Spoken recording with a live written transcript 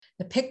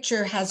The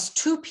picture has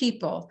two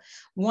people.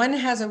 One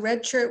has a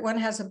red shirt, one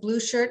has a blue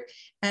shirt,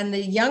 and the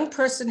young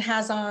person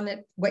has on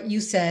it what you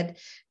said,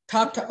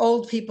 talk to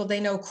old people, they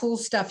know cool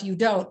stuff you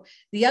don't.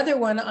 The other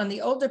one on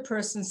the older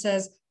person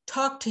says,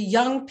 talk to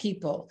young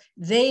people,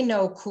 they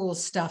know cool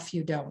stuff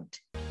you don't.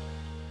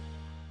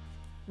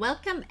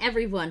 Welcome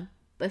everyone.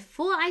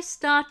 Before I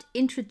start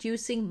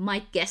introducing my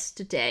guest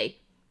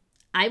today,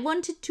 I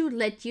wanted to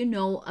let you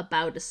know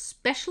about a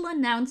special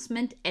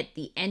announcement at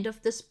the end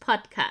of this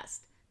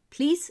podcast.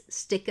 Please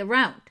stick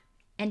around.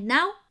 And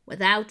now,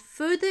 without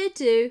further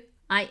ado,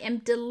 I am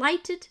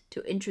delighted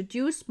to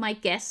introduce my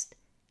guest,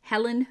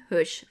 Helen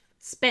Hirsch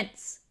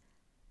Spence.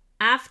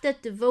 After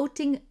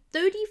devoting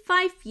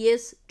 35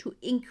 years to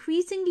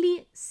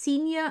increasingly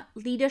senior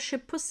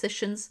leadership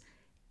positions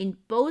in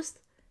both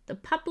the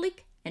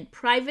public and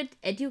private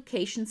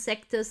education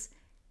sectors,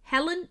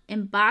 Helen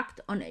embarked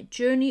on a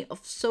journey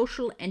of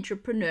social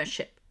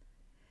entrepreneurship.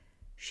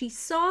 She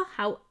saw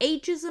how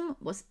ageism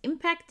was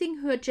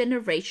impacting her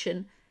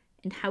generation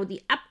and how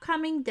the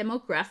upcoming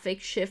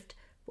demographic shift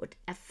would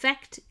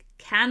affect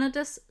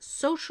Canada's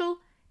social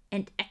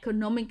and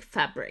economic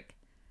fabric.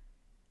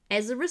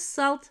 As a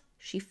result,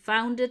 she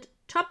founded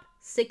Top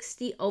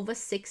 60 Over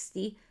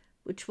 60,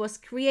 which was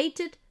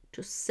created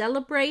to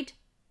celebrate,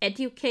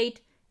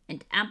 educate,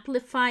 and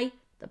amplify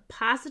the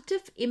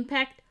positive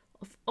impact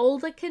of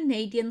older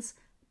Canadians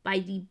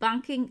by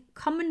debunking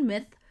common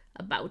myth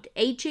about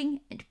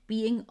aging and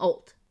being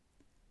old.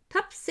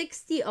 Top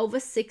 60 Over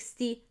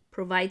 60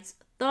 provides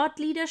thought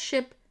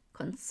leadership,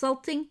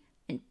 consulting,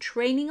 and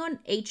training on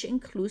age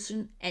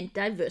inclusion and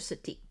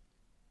diversity.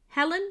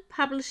 Helen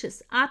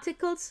publishes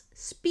articles,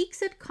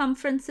 speaks at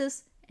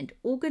conferences, and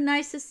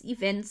organizes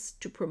events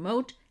to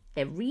promote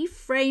a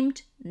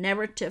reframed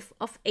narrative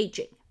of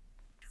aging.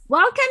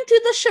 Welcome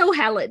to the show,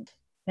 Helen.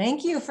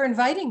 Thank you for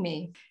inviting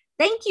me.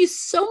 Thank you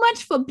so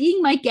much for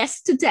being my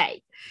guest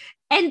today.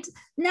 And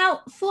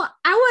now, for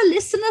our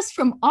listeners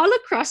from all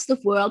across the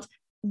world,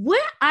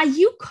 where are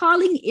you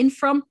calling in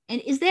from?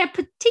 And is there a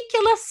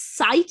particular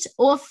site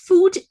or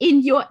food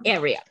in your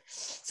area?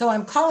 So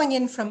I'm calling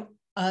in from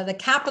the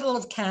capital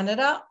of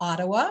Canada,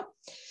 Ottawa.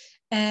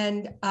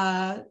 And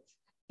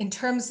in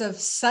terms of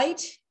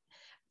site,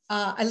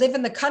 I live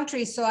in the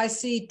country, so I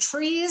see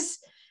trees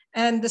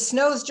and the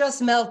snow's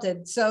just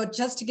melted. So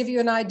just to give you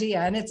an idea,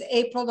 and it's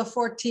April the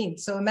 14th.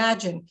 So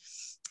imagine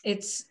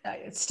it's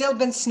still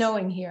been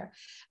snowing here.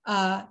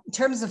 In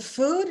terms of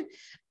food,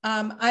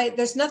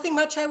 there's nothing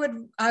much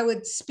I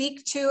would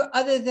speak to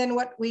other than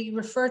what we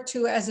refer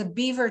to as a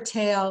beaver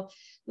tail,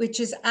 which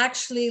is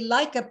actually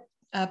like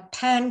a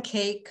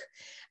pancake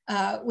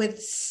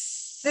with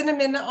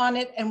cinnamon on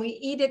it, and we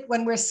eat it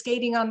when we're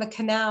skating on the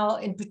canal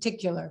in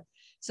particular.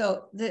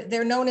 So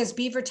they're known as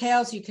beaver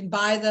tails. You can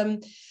buy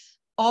them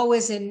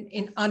always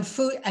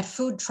at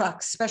food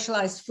trucks,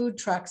 specialized food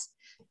trucks,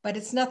 but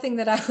it's nothing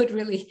that I would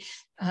really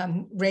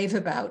rave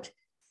about.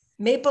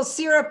 Maple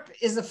syrup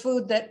is a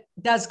food that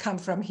does come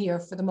from here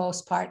for the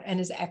most part and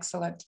is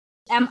excellent.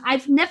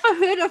 I've never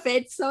heard of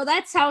it, so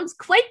that sounds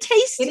quite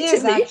tasty. It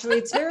is actually.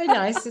 It's very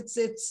nice.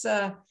 It's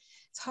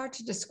hard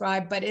to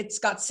describe, but it's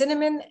got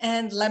cinnamon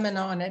and lemon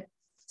on it.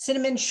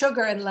 Cinnamon,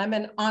 sugar, and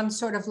lemon on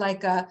sort of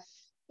like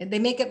they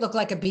make it look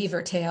like a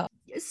beaver tail.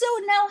 So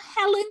now,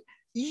 Helen,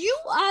 you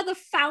are the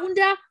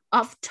founder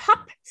of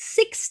Top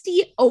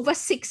 60 Over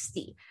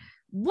 60.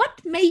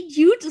 What made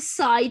you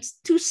decide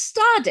to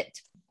start it?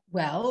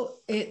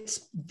 Well,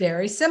 it's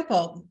very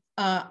simple.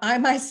 I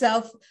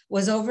myself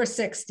was over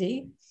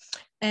 60,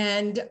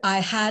 and I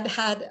had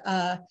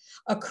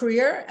a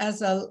career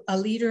as a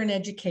leader in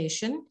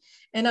education.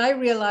 And I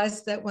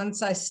realized that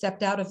once I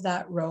stepped out of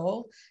that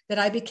role, that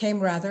I became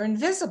rather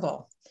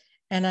invisible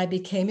and I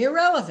became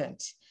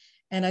irrelevant.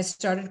 And I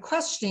started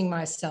questioning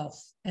myself,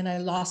 and I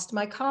lost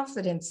my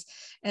confidence.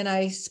 And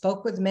I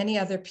spoke with many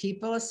other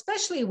people,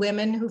 especially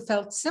women who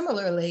felt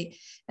similarly.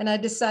 And I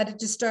decided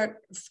to start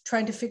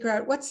trying to figure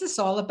out what's this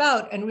all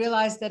about, and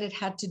realized that it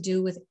had to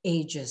do with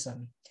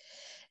ageism.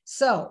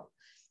 So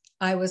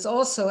I was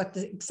also at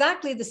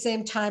exactly the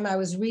same time, I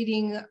was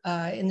reading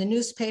in the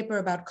newspaper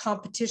about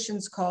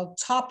competitions called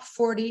Top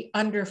 40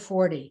 Under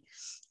 40.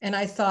 And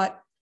I thought,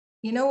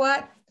 you know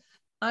what?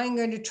 I'm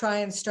going to try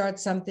and start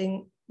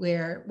something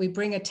where we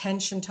bring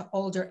attention to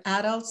older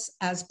adults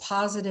as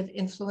positive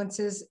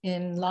influences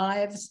in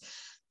lives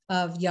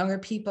of younger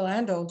people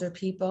and older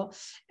people.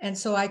 And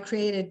so I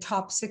created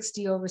Top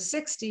 60 Over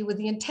 60 with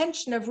the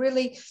intention of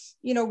really,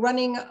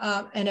 running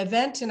an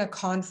event in a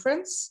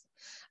conference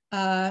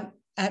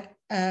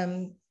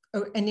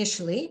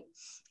initially.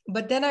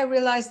 But then I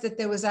realized that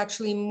there was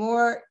actually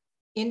more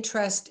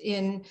interest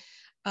in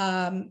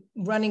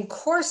running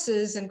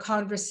courses and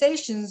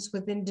conversations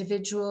with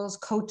individuals,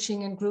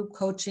 coaching and group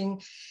coaching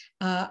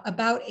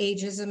about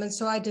ageism. And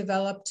so I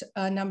developed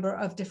a number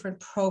of different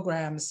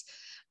programs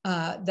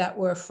that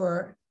were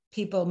for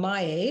people my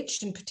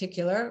age in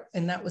particular.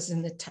 And that was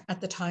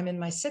at the time in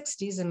my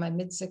 60s, in my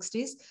mid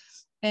 60s.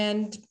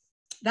 And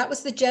that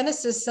was the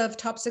genesis of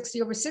Top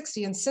 60 Over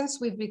 60. And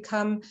since we've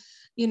become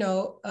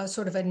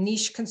sort of a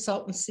niche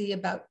consultancy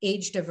about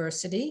age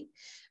diversity.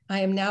 I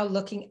am now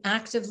looking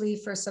actively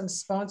for some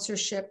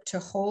sponsorship to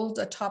hold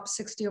a top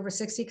 60 over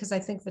 60 because I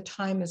think the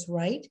time is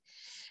right.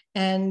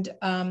 And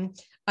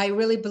I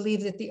really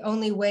believe that the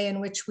only way in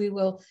which we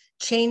will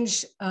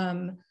change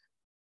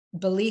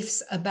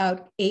beliefs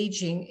about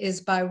aging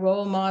is by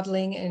role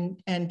modeling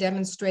and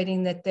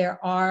demonstrating that there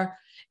are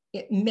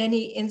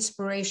many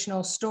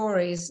inspirational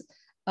stories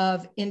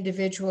of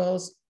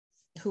individuals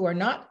who are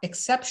not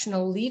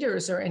exceptional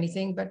leaders or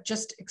anything, but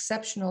just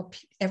exceptional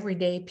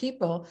everyday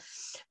people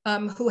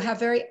who have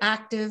very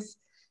active,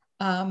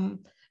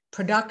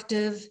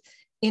 productive,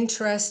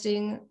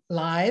 interesting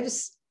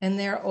lives, and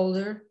they're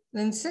older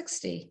than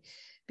 60.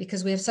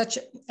 Because we have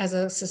as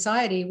a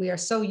society, we are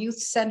so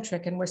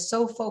youth-centric and we're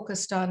so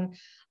focused on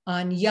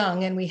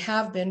young, and we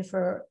have been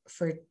for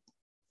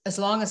as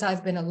long as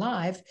I've been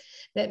alive,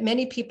 that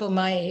many people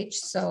my age,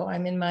 so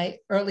I'm in my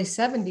early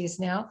 70s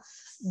now,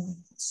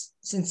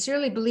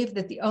 sincerely believe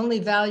that the only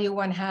value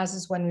one has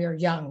is when we are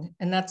young.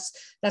 And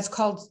that's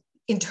called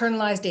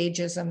internalized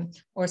ageism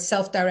or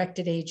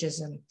self-directed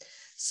ageism.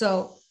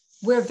 So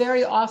we're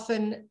very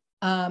often,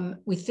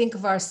 we think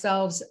of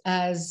ourselves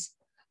as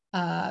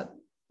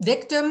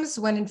victims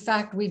when in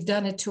fact we've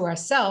done it to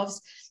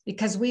ourselves,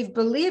 because we've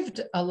believed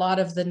a lot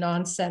of the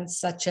nonsense,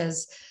 such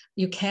as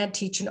you can't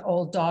teach an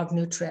old dog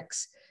new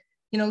tricks.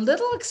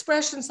 Little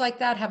expressions like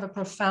that have a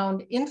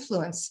profound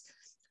influence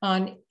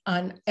on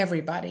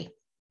everybody.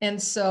 And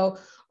so,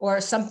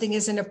 or something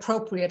isn't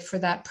appropriate for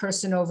that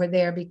person over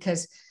there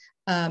because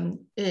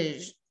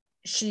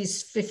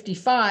she's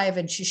 55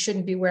 and she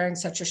shouldn't be wearing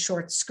such a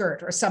short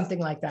skirt or something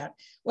like that.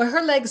 Well,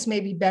 her legs may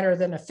be better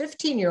than a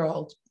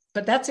 15-year-old,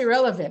 but that's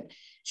irrelevant.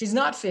 She's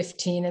not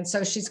 15, and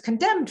so she's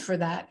condemned for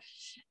that.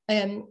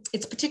 And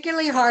it's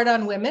particularly hard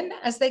on women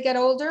as they get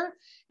older.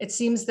 It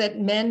seems that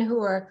men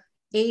who are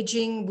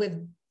aging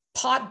with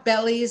pot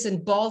bellies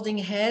and balding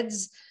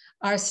heads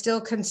are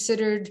still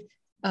considered,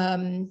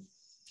 they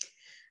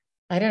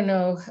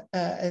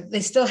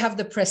still have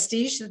the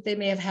prestige that they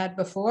may have had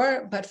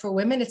before, but for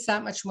women, it's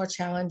that much more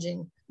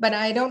challenging. But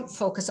I don't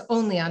focus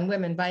only on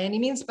women by any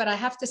means, but I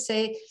have to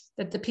say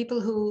that the people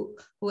who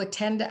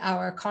attend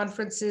our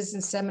conferences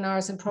and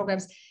seminars and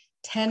programs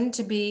tend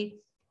to be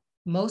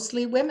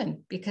mostly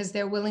women, because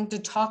they're willing to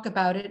talk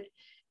about it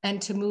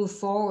and to move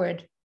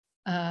forward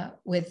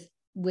with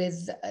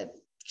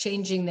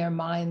changing their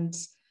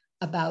minds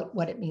about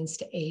what it means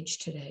to age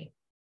today.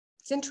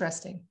 It's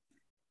interesting.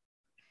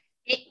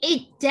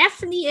 It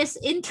definitely is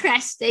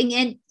interesting.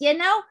 And,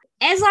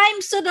 as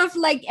I'm sort of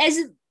like, as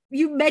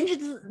you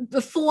mentioned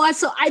before,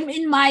 so I'm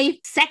in my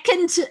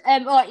second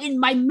or in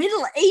my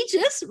middle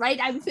ages, right?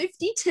 I'm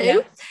 52. Yeah.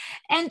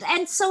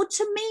 And so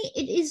to me,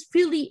 it is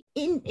really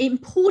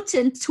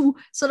important to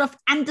sort of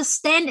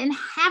understand and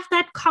have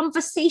that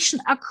conversation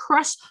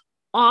across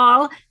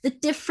all the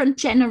different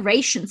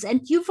generations.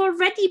 And you've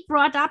already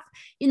brought up,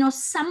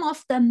 some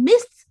of the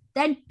myths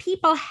that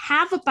people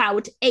have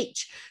about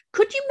age.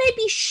 Could you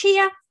maybe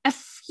share a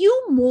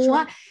few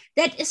more? Sure.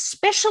 That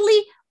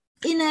especially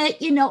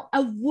in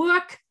a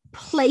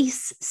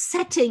workplace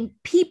setting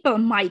people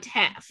might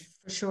have?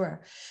 For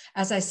sure.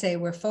 As I say,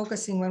 we're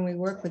focusing when we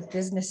work with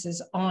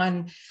businesses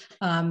on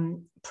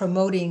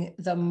promoting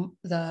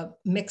the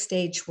mixed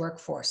age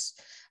workforce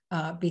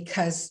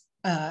because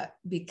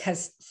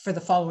for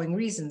the following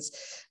reasons.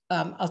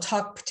 I'll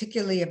talk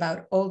particularly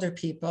about older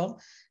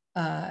people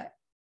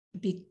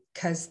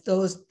because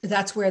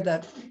that's where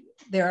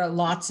there are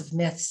lots of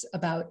myths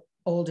about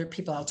older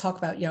people. I'll talk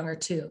about younger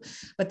too,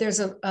 but there's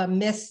a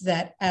myth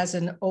that as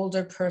an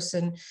older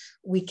person,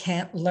 we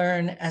can't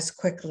learn as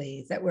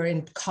quickly, that we're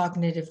in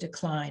cognitive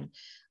decline,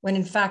 when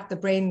in fact the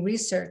brain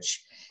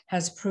research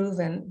has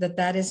proven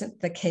that isn't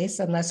the case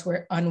unless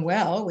we're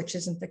unwell, which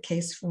isn't the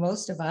case for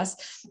most of us.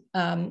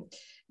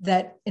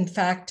 That in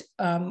fact,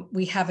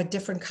 we have a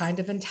different kind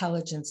of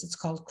intelligence. It's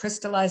called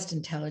crystallized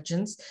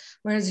intelligence,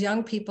 whereas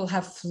young people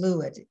have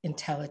fluid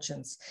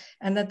intelligence,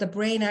 and that the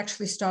brain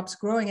actually stops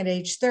growing at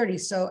age 30.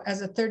 So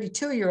as a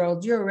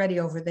 32-year-old, you're already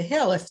over the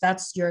hill if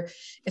that's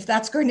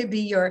going to be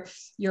your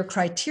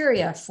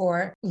criteria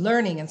for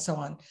learning and so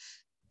on.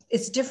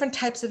 It's different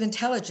types of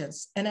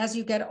intelligence. And as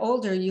you get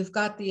older, you've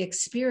got the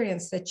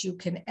experience that you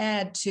can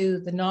add to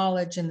the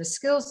knowledge and the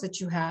skills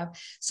that you have.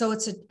 So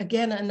it's,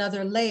 again,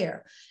 another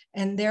layer.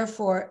 And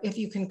therefore, if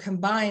you can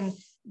combine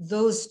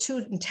those two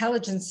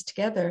intelligence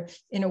together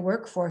in a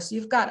workforce,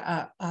 you've got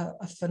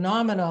a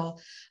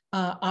phenomenal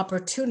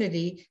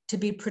opportunity to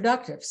be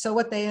productive. So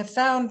what they have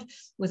found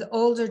with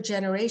older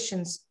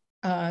generations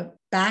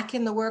back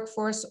in the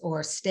workforce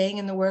or staying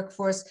in the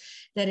workforce,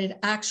 that it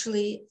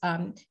actually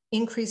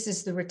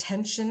increases the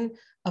retention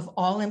of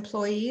all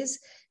employees,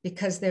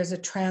 because there's a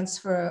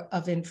transfer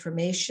of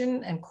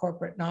information and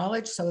corporate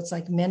knowledge. So it's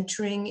like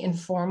mentoring,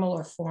 informal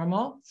or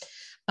formal.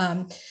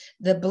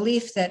 The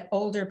belief that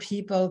older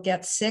people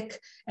get sick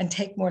and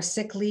take more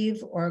sick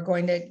leave or are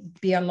going to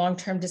be on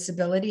long-term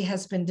disability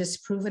has been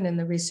disproven in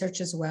the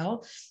research as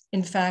well.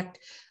 In fact,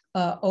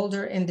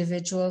 older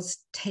individuals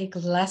take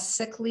less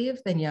sick leave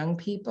than young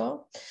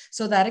people.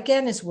 So that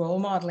again is role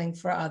modeling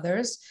for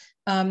others.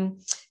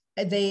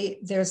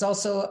 There's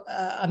also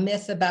a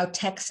myth about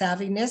tech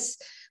savviness,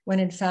 when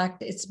in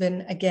fact it's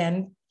been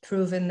again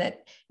proven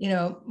that, you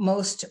know,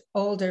 most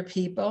older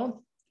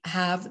people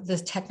have the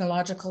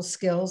technological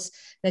skills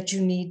that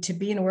you need to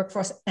be in a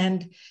workforce.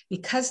 And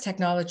because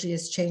technology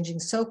is changing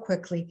so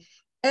quickly,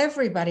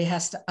 everybody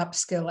has to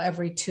upskill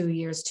every 2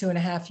 years,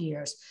 2.5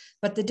 years.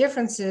 But the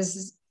difference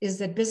is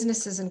that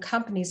businesses and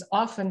companies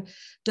often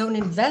don't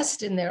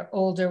invest in their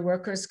older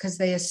workers because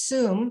they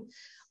assume,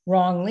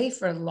 wrongly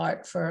for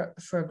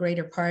a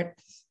greater part,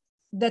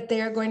 that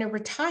they are going to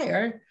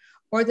retire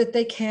or that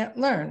they can't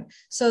learn.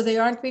 So they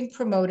aren't being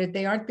promoted,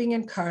 they aren't being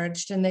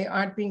encouraged, and they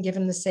aren't being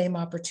given the same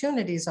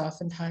opportunities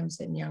oftentimes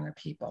than younger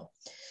people.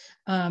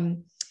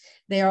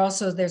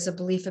 There's a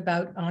belief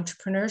about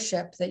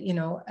entrepreneurship that, you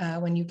know,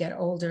 when you get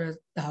older,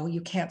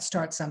 you can't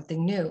start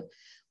something new.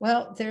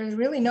 Well, there's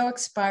really no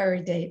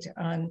expiry date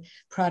on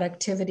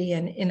productivity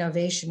and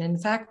innovation. In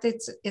fact,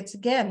 it's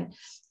again,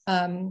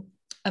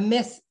 a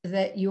myth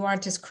that you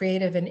aren't as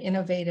creative and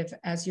innovative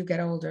as you get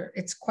older.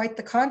 It's quite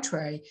the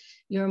contrary.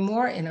 You're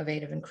more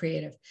innovative and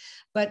creative.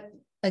 But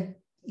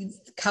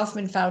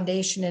Kaufman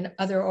Foundation and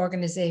other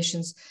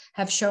organizations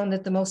have shown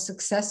that the most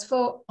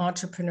successful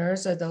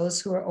entrepreneurs are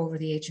those who are over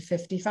the age of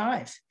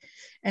 55.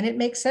 And it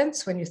makes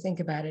sense when you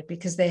think about it,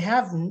 because they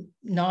have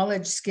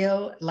knowledge,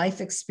 skill, life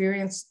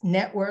experience,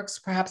 networks,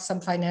 perhaps some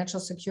financial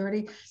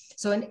security.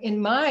 So in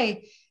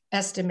my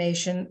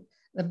estimation,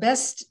 the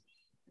best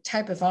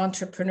type of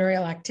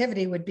entrepreneurial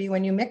activity would be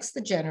when you mix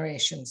the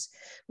generations,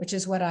 which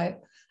is what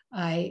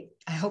I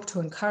hope to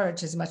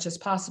encourage as much as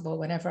possible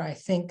whenever I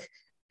think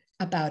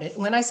about it.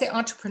 When I say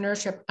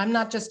entrepreneurship, I'm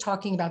not just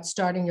talking about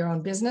starting your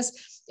own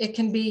business. It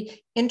can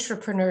be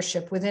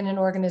intrapreneurship within an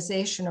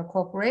organization or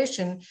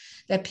corporation,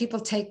 that people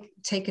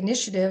take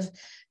initiative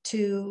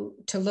to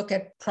look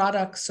at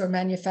products or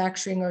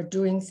manufacturing or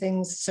doing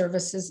things,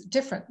 services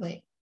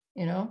differently,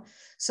 you know?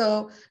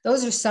 So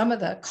those are some of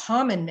the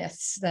common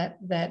myths that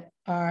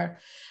are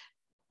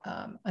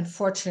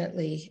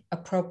unfortunately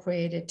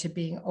appropriated to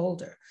being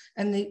older.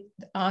 And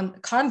on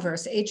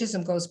converse,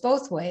 ageism goes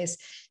both ways.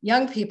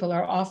 Young people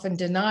are often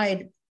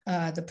denied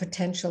the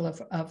potential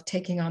of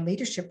taking on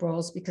leadership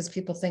roles because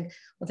people think,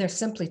 well, they're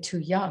simply too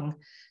young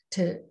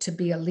to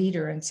be a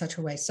leader in such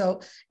a way.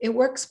 So it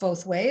works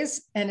both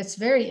ways, and it's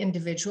very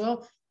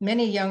individual.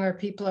 Many younger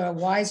people are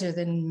wiser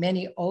than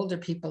many older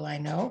people I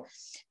know,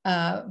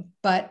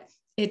 but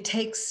it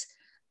takes,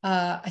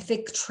 I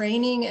think,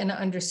 training and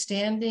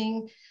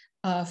understanding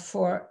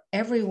for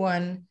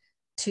everyone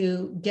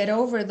to get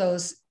over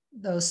those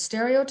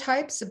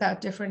stereotypes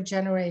about different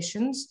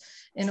generations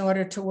in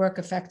order to work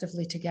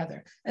effectively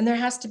together. And there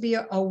has to be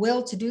a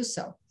will to do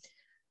so.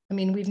 I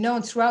mean, we've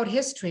known throughout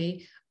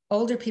history,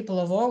 older people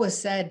have always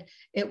said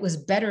it was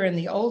better in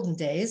the olden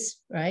days,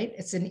 right?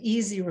 It's an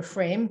easy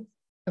refrain,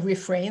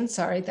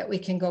 that we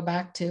can go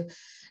back to.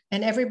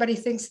 And everybody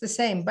thinks the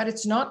same, but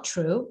it's not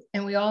true.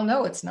 And we all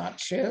know it's not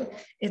true.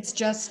 It's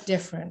just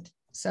different.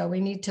 So we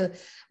need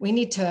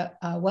to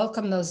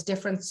welcome those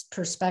different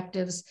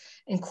perspectives,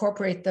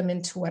 incorporate them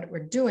into what we're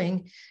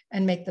doing,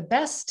 and make the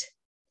best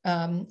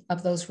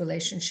of those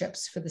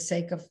relationships for the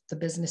sake of the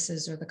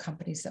businesses or the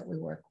companies that we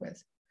work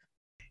with.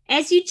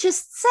 As you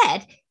just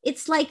said,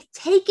 it's like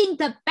taking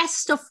the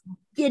best of,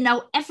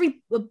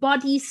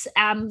 everybody's,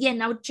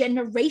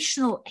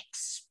 generational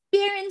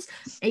experience,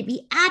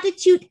 maybe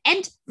attitude,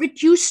 and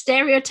reduce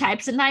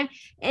stereotypes. And I'm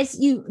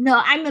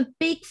a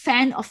big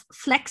fan of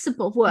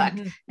flexible work.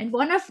 Mm-hmm. And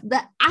one of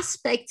the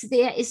aspects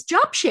there is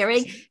job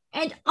sharing.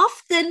 And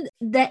often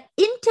the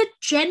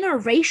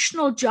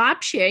intergenerational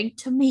job sharing,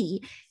 to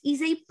me,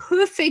 is a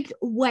perfect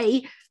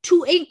way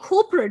to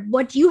incorporate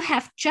what you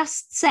have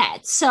just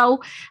said.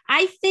 So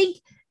I think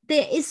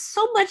there is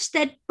so much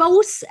that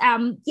both,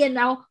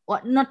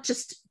 or not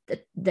just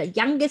the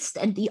youngest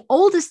and the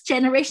oldest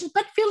generation,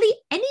 but really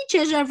any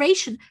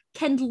generation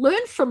can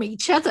learn from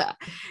each other.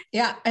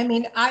 Yeah, I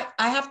mean, I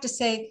have to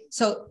say,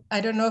 so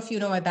I don't know if you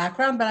know my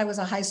background, but I was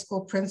a high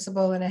school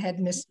principal and I had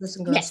mistress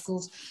in girls'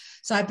 schools.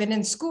 So I've been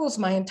in schools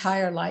my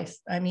entire life.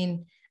 I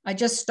mean, I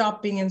just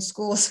stopped being in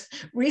schools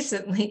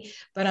recently,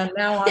 but I'm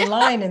now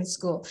online in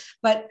school.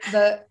 But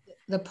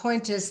the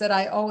point is that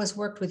I always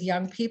worked with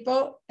young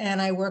people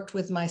and I worked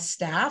with my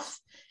staff.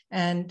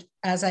 And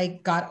as I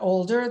got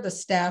older, the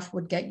staff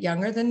would get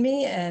younger than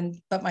me,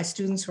 but my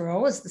students were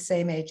always the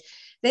same age.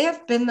 They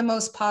have been the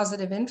most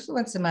positive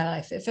influence in my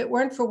life. If it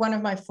weren't for one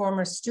of my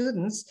former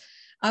students,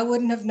 I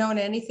wouldn't have known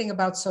anything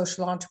about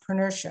social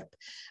entrepreneurship.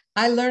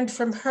 I learned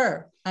from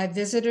her. I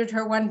visited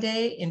her one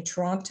day in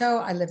Toronto.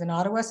 I live in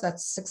Ottawa, so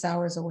that's 6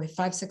 hours away,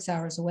 5-6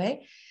 hours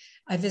away.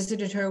 I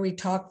visited her, we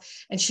talked,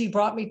 and she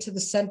brought me to the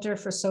Center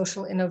for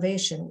Social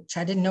Innovation, which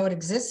I didn't know it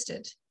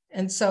existed.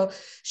 And so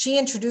she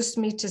introduced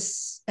me to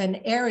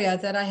an area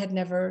that I had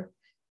never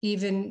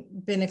even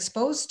been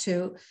exposed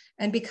to.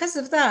 And because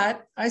of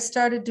that, I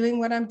started doing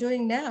what I'm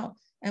doing now,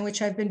 and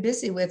which I've been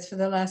busy with for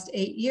the last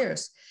 8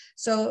 years.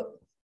 So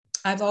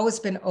I've always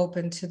been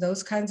open to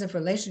those kinds of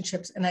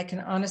relationships. And I can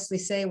honestly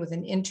say with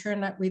an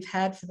intern that we've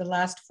had for the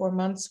last 4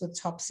 months with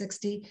Top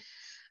 60,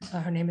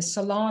 her name is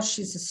Solange.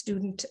 She's a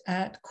student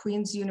at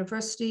Queen's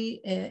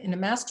University in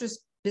a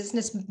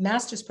business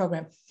master's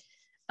program.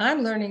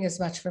 I'm learning as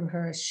much from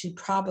her as she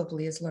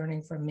probably is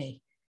learning from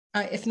me,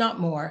 if not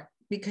more,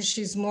 because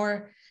she's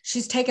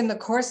taken the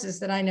courses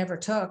that I never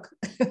took.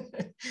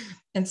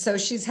 And so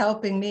she's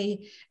helping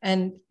me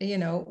and,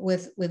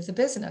 with the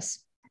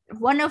business.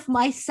 One of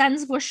my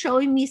sons was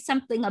showing me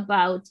something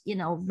about,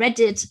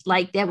 Reddit,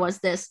 like there was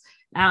this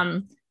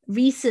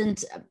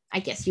recent,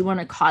 I guess you want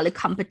to call it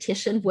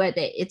competition where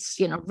it's,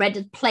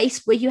 Reddit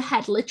place where you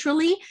had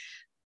literally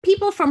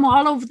people from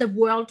all over the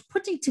world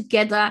putting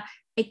together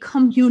a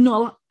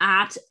communal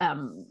art,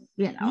 and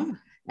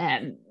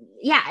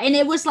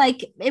it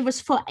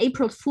was for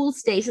April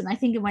Fool's Days, and I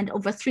think it went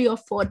over 3 or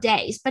 4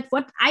 days. But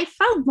what I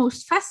found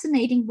most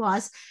fascinating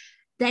was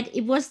that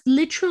it was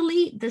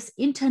literally this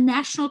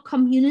international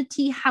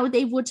community, how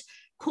they would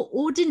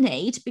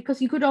coordinate, because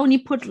you could only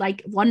put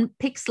like 1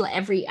 pixel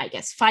every, I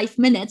guess, 5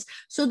 minutes.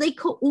 So they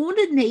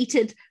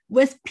coordinated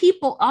with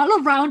people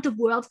all around the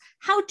world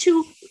how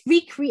to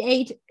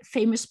recreate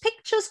famous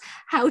pictures,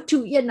 how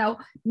to,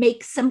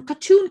 make some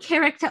cartoon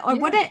character or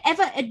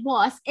whatever it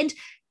was. And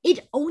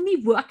it only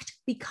worked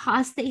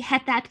because they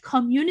had that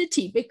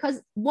community,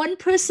 because one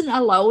person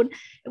alone,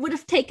 it would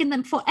have taken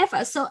them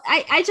forever. So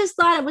I just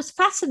thought it was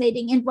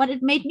fascinating. And what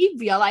it made me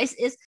realize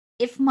is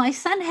if my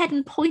son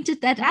hadn't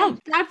pointed that out,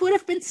 that would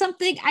have been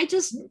something I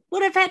just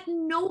would have had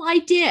no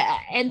idea.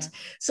 And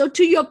so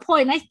to your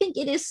point, I think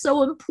it is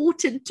so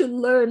important to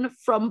learn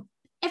from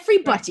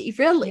everybody,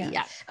 really.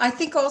 Yeah. I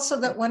think also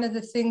that one of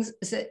the things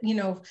is that,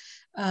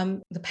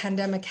 the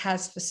pandemic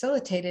has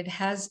facilitated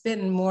has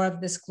been more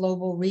of this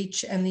global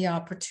reach and the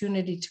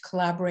opportunity to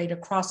collaborate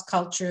across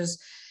cultures,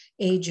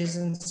 ages,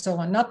 and so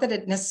on. Not that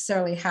it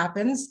necessarily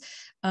happens,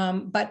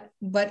 but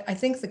I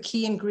think the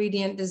key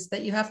ingredient is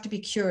that you have to be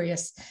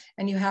curious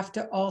and you have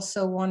to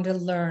also want to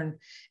learn.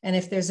 And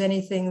if there's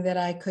anything that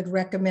I could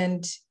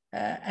recommend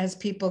as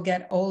people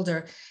get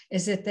older,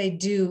 is that they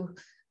do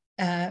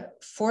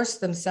force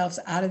themselves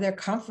out of their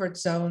comfort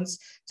zones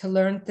to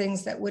learn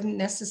things that wouldn't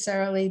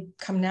necessarily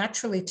come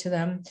naturally to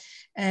them,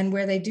 and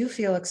where they do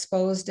feel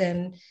exposed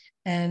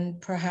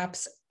and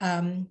perhaps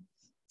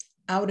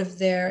out of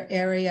their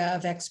area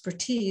of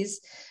expertise.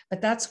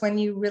 But that's when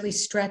you really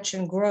stretch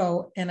and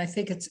grow. And I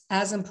think it's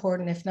as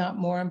important, if not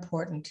more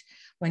important,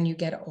 when you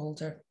get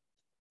older.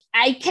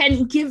 I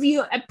can give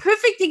you a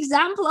perfect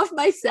example of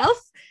myself.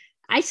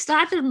 I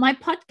started my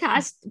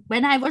podcast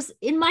when I was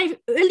in my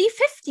early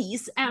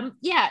 50s.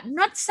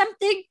 Not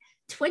something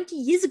 20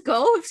 years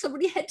ago, if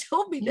somebody had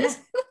told me this.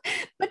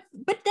 but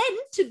then,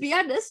 to be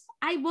honest,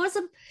 I was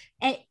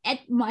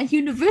at my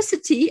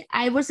university,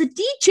 I was a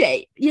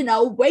DJ,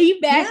 way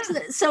back. Yeah.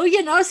 So,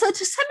 so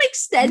to some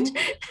extent,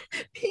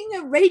 being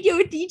a radio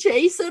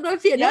DJ, sort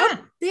of,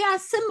 there are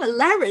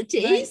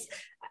similarities. Right.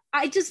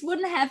 I just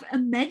wouldn't have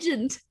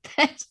imagined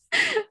that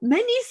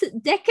many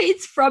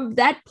decades from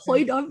that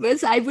point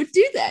onwards, I would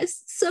do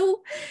this.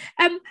 So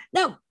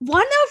now,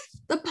 one of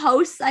the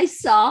posts I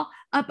saw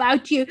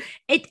about you,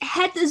 it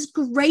had this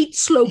great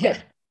slogan,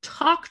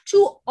 talk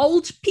to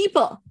old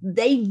people.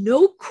 They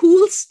know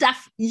cool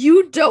stuff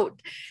you don't.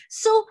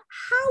 So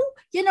how,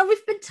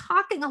 we've been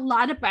talking a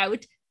lot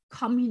about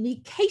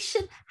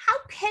communication. How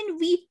can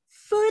we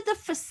further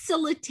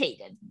facilitate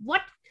it?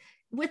 What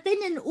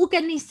within an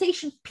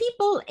organization,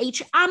 people,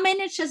 HR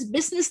managers,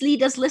 business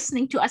leaders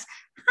listening to us,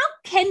 how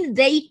can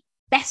they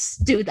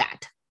best do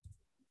that?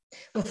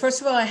 Well, first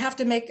of all, I have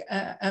to make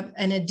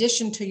an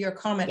addition to your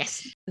comment.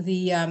 Yes.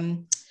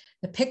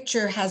 The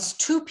picture has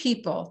 2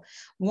 people.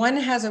 One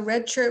has a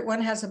red shirt,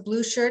 one has a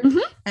blue shirt,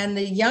 and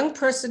the young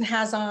person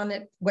has on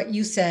it what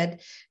you said,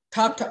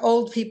 talk to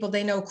old people,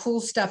 they know cool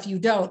stuff you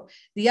don't.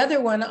 The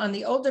other one on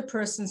the older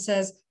person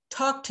says,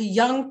 talk to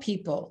young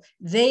people.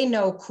 They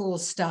know cool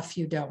stuff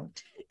you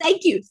don't.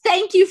 Thank you.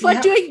 Thank you for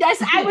doing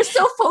this. I was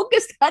so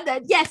focused on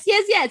that. Yes.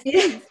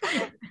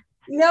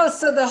 No,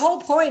 so the whole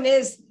point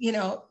is,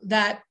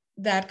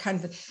 that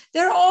kind of,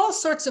 there are all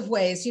sorts of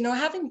ways,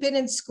 having been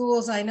in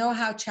schools, I know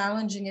how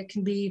challenging it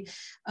can be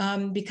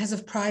because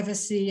of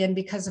privacy and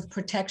because of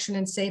protection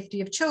and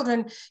safety of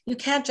children. You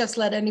can't just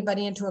let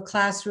anybody into a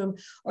classroom,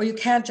 or you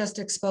can't just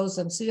expose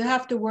them. So you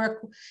have to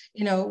work,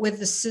 with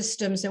the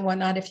systems and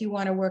whatnot if you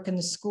want to work in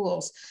the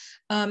schools.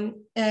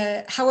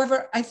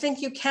 However, I think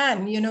you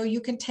can, you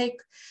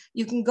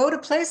can go to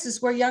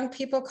places where young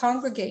people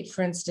congregate,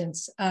 for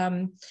instance.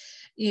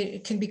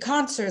 It can be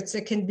concerts,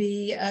 it can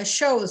be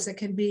shows, it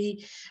can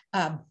be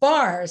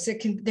bars,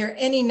 there are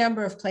any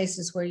number of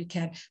places where you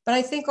can. But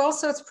I think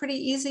also it's pretty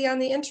easy on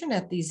the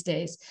internet these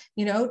days,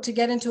 to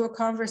get into a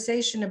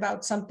conversation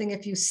about something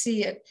if you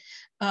see it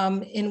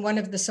in one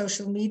of the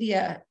social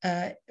media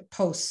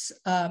posts.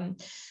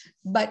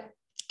 But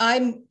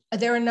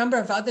there are a number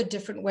of other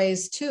different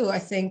ways too. I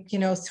think,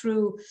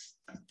 through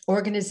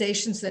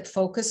organizations that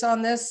focus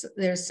on this.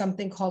 There's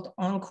something called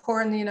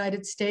Encore in the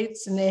United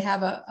States, and they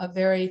have a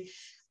very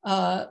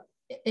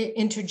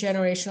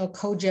intergenerational,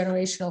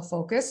 co-generational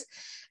focus.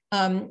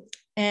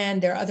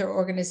 And there are other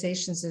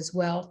organizations as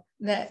well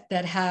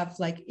that have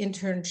like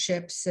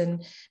internships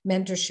and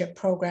mentorship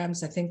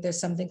programs. I think there's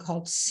something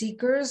called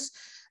Seekers,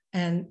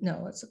 and no,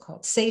 what's it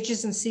called?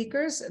 Sages and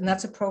Seekers. And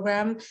that's a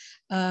program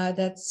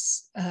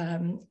that's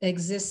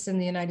exists in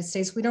the United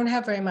States. We don't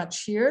have very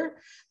much here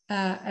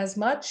as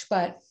much,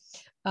 but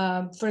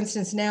for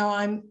instance,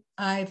 now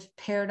I've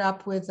paired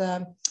up with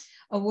a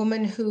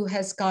woman who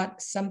has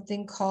got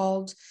something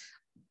called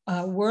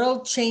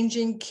World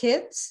Changing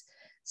Kids.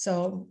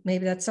 So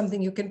maybe that's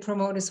something you can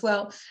promote as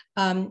well.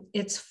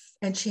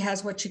 And she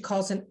has what she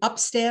calls an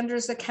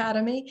Upstanders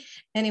Academy.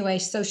 Anyway,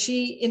 so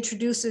she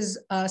introduces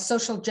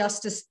social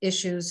justice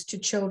issues to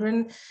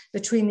children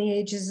between the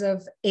ages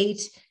of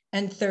 8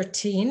 and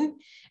 13.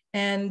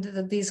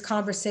 And these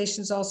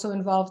conversations also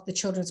involve the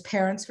children's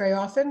parents very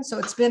often. So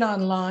it's been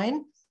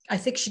online. I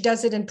think she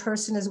does it in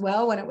person as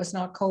well when it was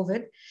not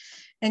COVID.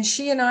 And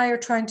she and I are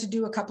trying to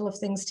do a couple of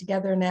things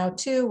together now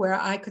too, where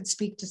I could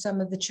speak to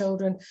some of the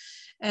children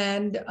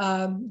and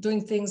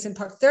doing things in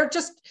park.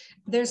 There's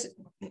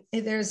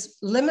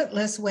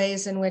limitless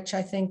ways in which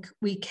I think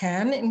we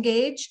can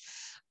engage.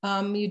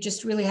 You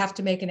just really have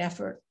to make an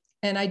effort.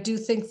 And I do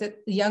think that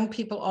young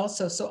people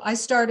also. So I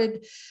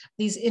started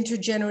these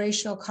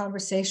intergenerational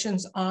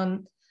conversations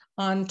on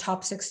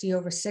Top 60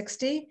 Over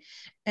 60,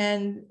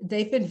 and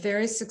they've been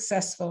very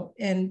successful.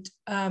 And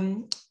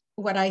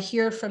what I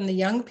hear from the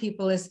young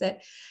people is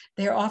that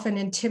they're often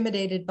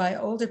intimidated by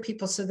older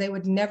people, so they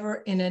would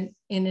never in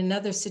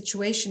another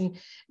situation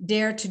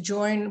dare to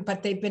join,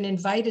 but they've been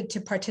invited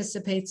to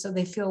participate, so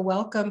they feel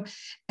welcome,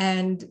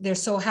 and they're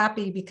so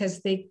happy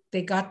because they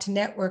got to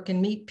network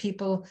and meet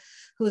people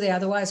who they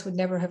otherwise would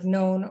never have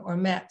known or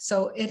met.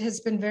 So it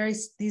has been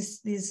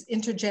these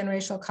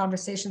intergenerational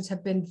conversations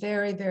have been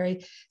very,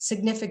 very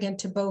significant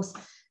to both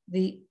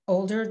the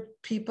older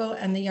people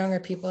and the younger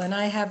people. And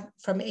I have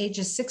from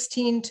ages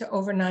 16 to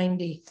over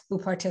 90 who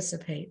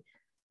participate.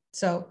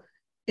 So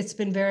it's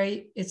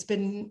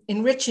been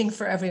enriching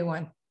for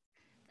everyone.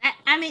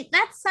 I mean,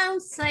 that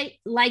sounds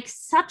like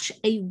such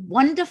a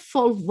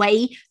wonderful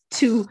way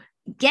to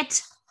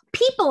get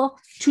people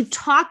to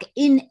talk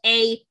in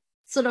a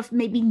sort of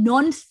maybe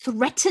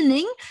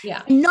non-threatening,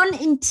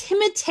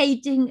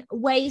 non-intimidating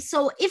way.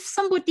 So if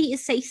somebody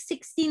is, say,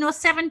 16 or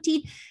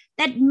 17,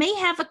 that may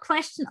have a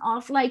question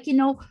of like,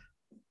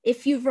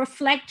 if you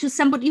reflect to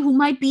somebody who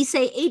might be,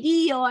 say,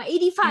 80 or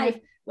 85,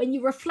 when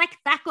you reflect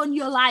back on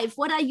your life,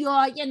 what are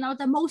your,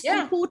 the most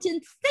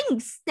important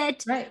things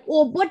that,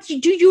 or what do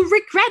you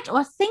regret,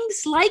 or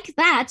things like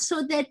that,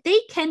 so that they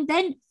can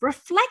then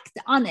reflect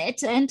on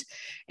it. And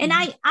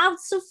I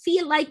also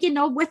feel like,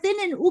 within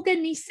an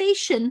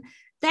organization,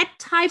 that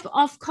type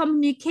of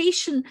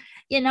communication,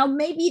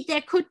 maybe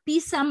there could be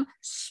some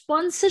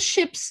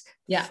sponsorships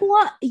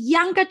for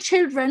younger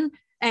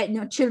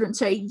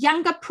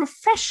younger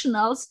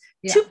professionals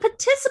to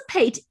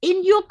participate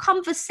in your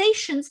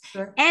conversations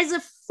as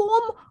a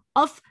form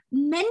of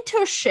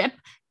mentorship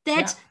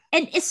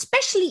and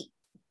especially,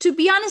 to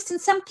be honest, in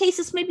some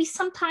cases, maybe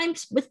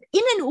sometimes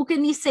within an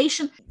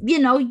organization,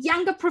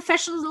 younger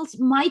professionals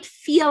might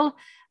feel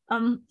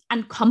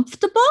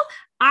uncomfortable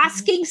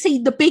asking, say,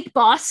 the big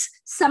boss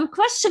some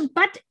question,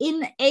 but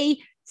in a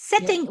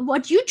setting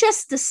what you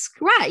just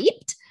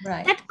described,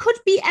 that could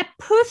be a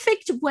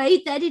perfect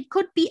way that it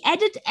could be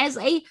added as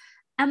a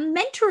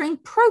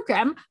mentoring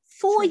program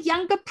for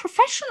younger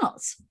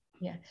professionals.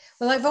 Yeah.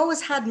 Well, I've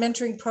always had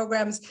mentoring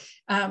programs.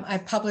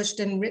 I've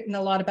published and written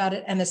a lot about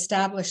it and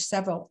established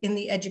several in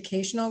the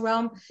educational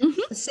realm.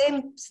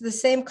 The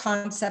same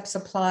concepts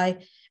apply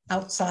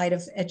outside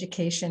of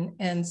education.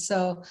 And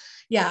so,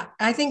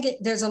 I think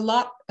there's a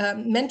lot,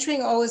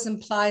 mentoring always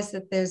implies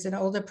that there's an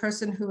older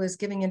person who is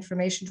giving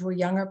information to a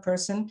younger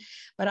person,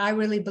 but I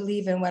really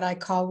believe in what I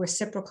call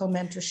reciprocal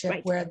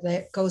mentorship, where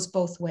that goes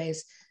both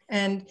ways.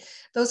 And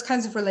those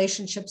kinds of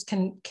relationships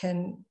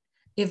can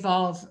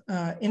evolve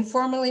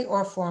informally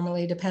or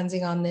formally,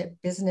 depending on the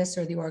business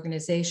or the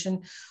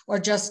organization, or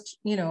just,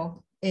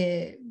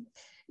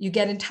 you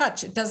get in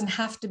touch. It doesn't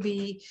have to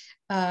be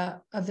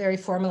a very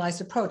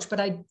formalized approach, but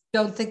I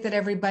don't think that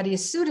everybody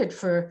is suited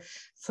for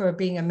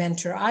being a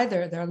mentor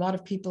either. There are a lot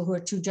of people who are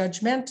too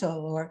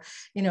judgmental, or,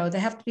 they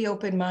have to be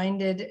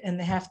open-minded, and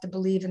they have to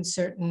believe in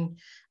certain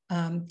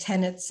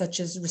tenets such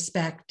as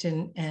respect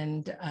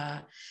and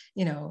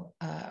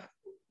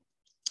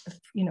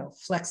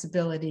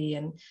flexibility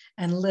and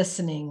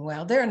listening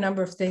well. There are a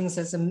number of things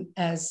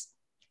as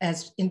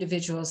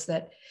individuals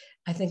that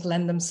I think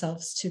lend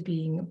themselves to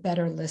being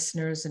better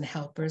listeners and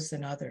helpers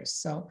than others.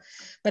 So,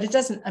 but it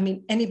doesn't,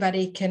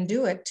 anybody can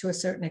do it to a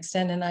certain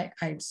extent. And I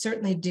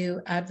certainly do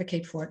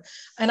advocate for it.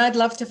 And I'd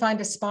love to find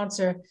a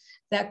sponsor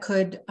that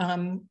could,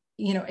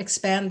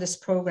 expand this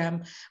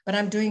program, but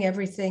I'm doing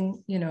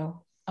everything,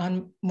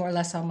 on more or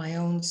less on my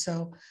own.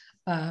 So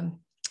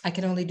I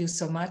can only do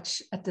so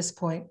much at this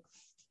point.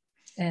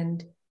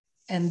 And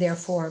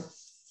therefore,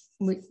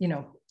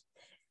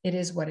 it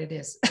is what it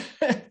is.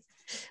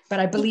 But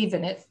I believe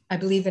in it. I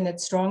believe in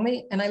it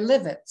strongly, and I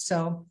live it.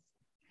 So,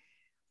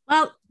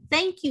 Well,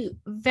 thank you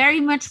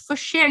very much for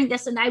sharing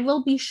this. And I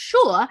will be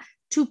sure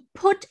to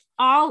put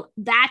all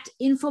that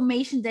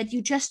information that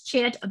you just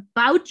shared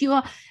about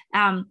your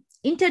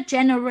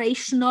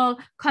intergenerational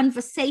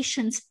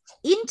conversations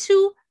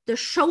into the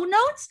show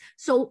notes.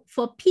 So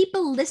for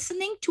people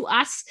listening to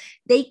us,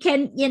 they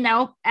can,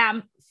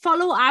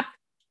 follow up,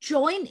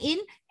 join in.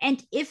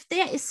 And if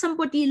there is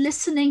somebody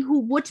listening who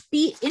would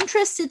be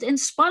interested in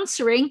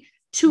sponsoring,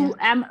 to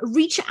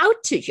reach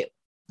out to you.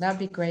 That'd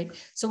be great.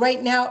 So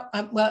right now,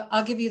 well,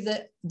 I'll give you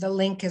the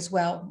link as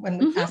well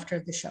after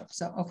the show.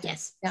 So, okay.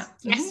 Yes. Yeah.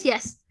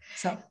 Yes.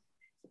 So,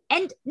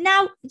 and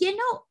now,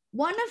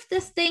 one of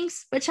the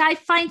things which I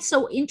find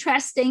so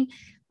interesting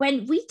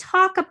when we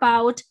talk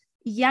about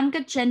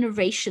younger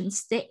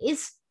generations, there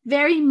is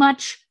very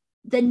much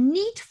the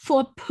need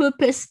for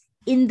purpose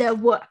in their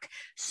work.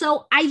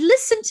 So I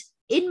listened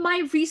in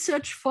my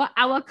research for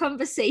our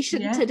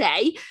conversation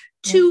today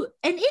to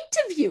an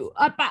interview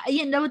about,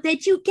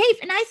 that you gave.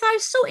 And I thought it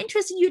was so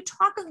interesting. You're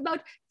talking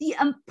about the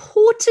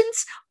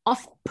importance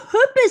of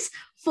purpose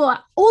for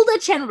older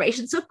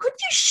generations. So could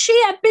you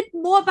share a bit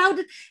more about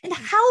it and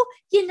how,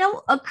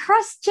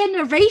 across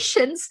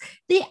generations,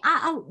 there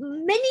are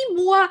many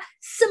more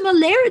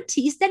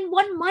similarities than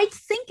one might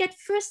think at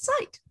first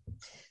sight?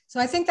 So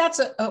I think that's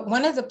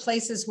one of the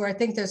places where I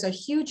think there's a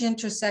huge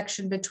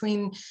intersection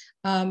between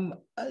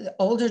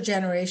older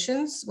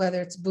generations,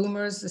 whether it's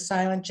boomers, the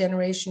silent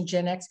generation,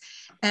 Gen X,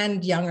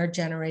 and younger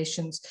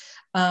generations.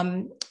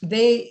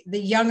 The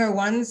younger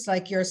ones,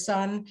 like your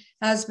son,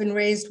 has been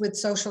raised with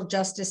social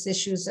justice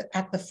issues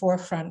at the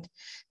forefront.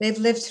 They've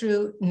lived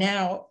through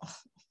now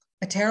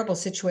a terrible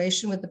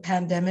situation with the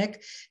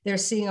pandemic. They're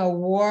seeing a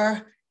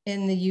war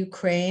in the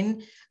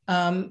Ukraine.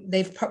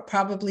 They've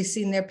probably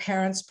seen their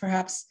parents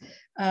perhaps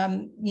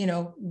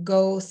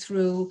go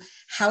through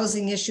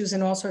housing issues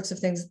and all sorts of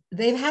things.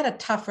 They've had a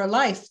tougher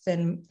life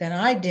than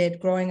I did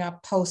growing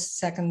up post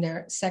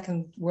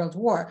Second World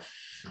War.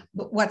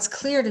 But what's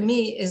clear to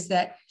me is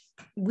that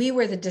we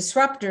were the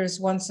disruptors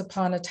once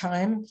upon a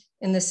time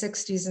in the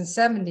 60s and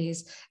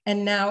 70s.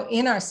 And now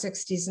in our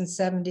 60s and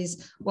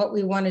 70s, what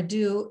we want to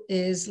do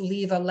is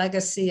leave a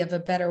legacy of a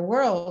better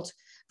world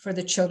for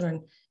the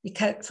children,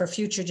 for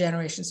future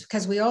generations,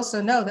 because we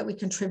also know that we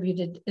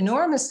contributed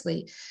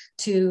enormously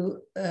to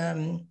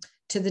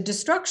the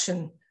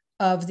destruction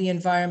of the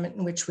environment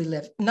in which we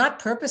live, not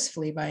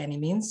purposefully by any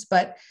means,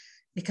 but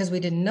because we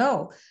didn't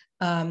know,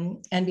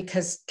 and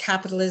because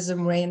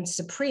capitalism reigned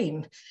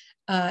supreme.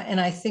 And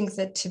I think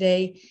that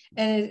today,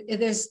 and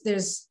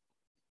there's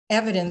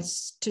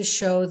evidence to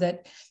show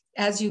that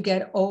as you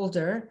get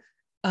older,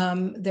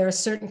 there are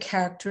certain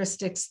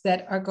characteristics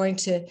that are going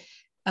to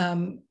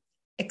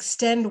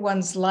extend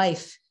one's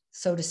life,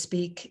 so to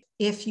speak,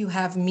 if you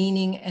have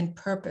meaning and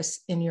purpose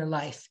in your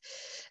life.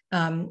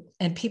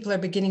 And people are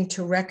beginning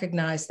to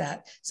recognize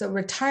that. So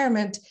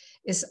retirement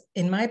is,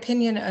 in my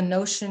opinion, a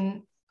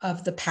notion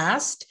of the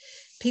past.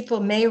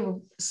 People may,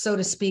 so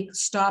to speak,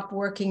 stop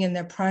working in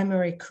their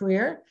primary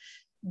career,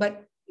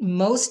 but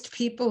most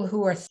people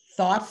who are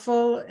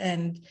thoughtful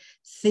and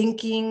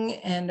thinking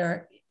and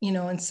are,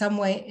 in some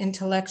way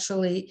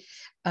intellectually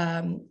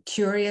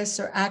curious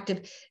or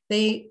active,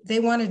 they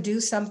want to do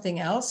something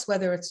else,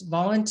 whether it's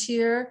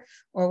volunteer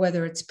or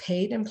whether it's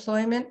paid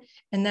employment.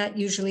 And that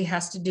usually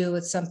has to do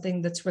with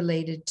something that's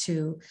related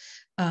to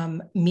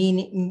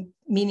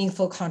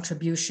meaningful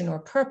contribution or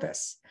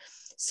purpose.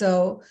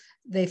 So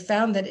they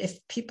found that if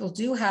people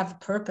do have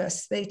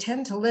purpose, they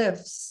tend to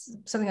live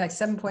something like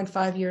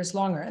 7.5 years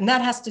longer. And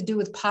that has to do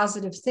with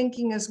positive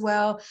thinking as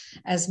well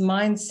as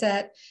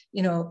mindset,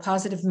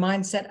 positive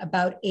mindset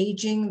about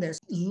aging. There's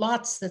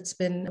lots that's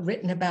been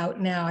written about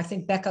now. I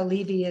think Becca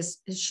Levy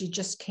she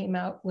just came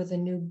out with a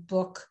new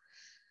book.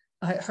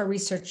 Her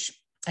research,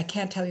 I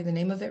can't tell you the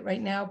name of it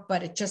right now,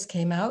 but it just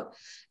came out.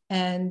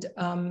 And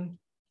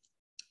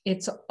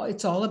it's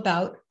all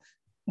about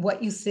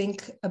what you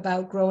think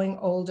about growing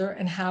older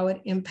and how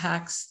it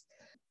impacts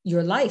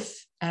your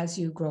life as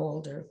you grow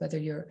older, whether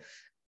you're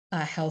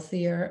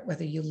healthier,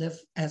 whether you live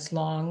as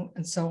long,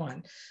 and so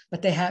on.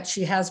 But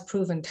she has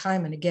proven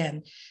time and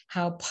again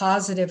how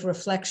positive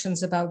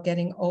reflections about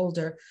getting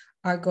older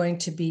are going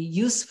to be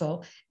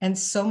useful. And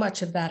so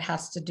much of that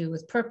has to do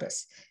with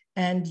purpose.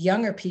 And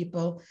younger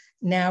people,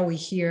 now we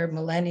hear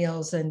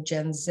millennials and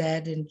Gen Z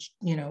and,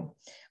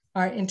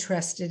 are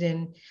interested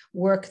in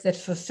work that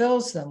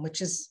fulfills them,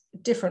 which is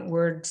different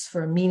words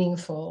for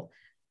meaningful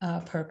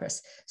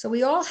purpose. So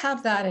we all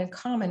have that in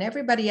common.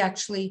 Everybody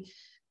actually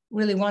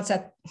really wants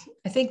that.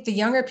 I think the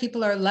younger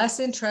people are less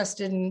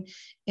interested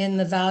in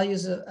the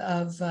values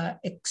of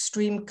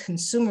extreme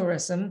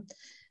consumerism,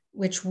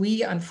 which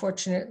we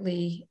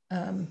unfortunately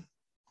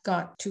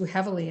got too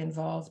heavily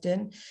involved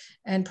in,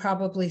 and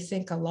probably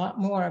think a lot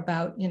more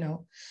about,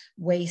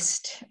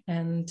 waste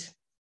and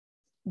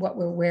what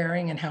we're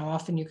wearing and how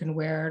often you can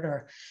wear it,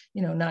 or,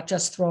 not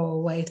just throw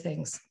away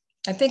things.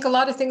 I think a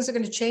lot of things are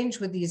going to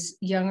change with these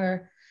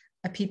younger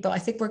people. I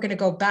think we're going to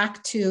go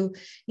back to,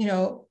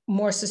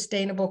 more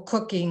sustainable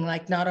cooking,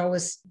 like not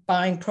always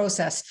buying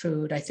processed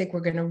food. I think we're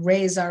going to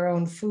raise our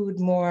own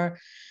food more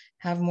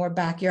have more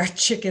backyard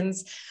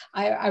chickens.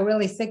 I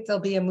really think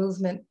there'll be a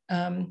movement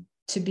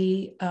to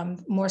be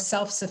more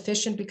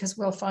self-sufficient, because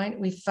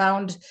we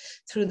found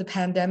through the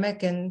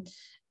pandemic and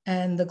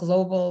the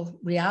global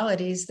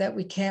realities that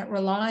we can't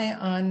rely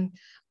on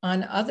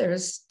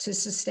others to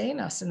sustain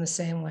us in the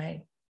same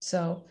way.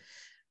 So,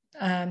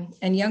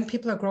 and young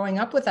people are growing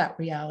up with that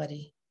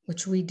reality,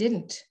 which we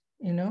didn't,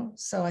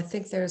 So I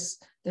think there's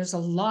a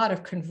lot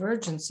of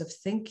convergence of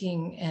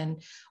thinking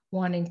and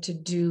wanting to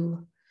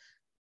do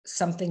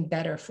something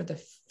better for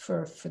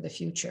the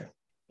future.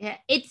 Yeah,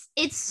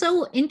 it's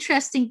so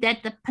interesting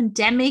that the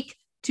pandemic,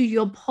 to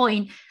your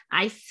point,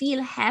 I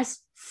feel has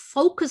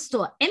focused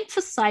or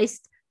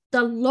emphasized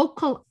the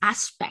local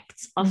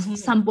aspects of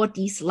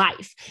somebody's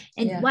life.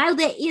 And while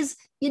there is,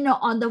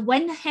 on the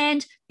one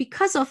hand,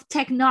 because of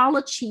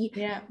technology,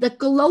 the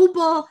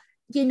global,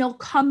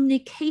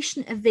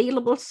 communication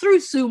available through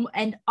Zoom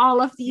and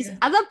all of these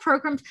other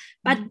programs,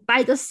 but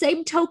by the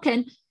same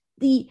token,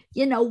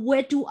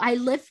 where do I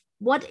live?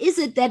 What is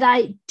it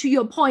that to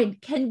your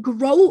point, can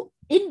grow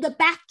in the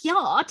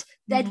backyard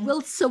that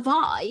will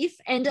survive?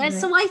 And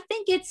so I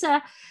think it's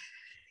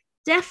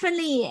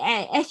definitely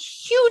a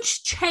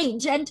huge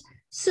change. And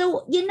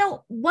so,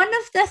 one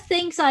of the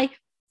things I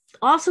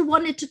also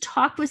wanted to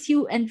talk with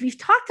you, and we've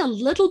talked a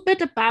little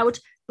bit about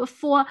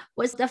before,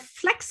 was the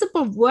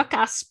flexible work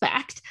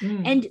aspect.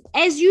 And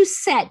as you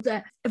said,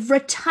 the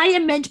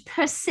retirement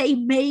per se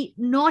may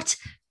not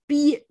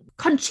be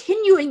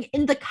continuing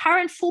in the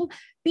current form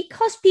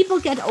because people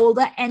get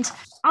older and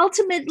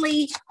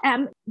ultimately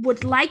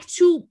would like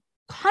to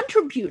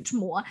contribute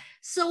more.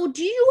 So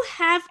do you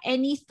have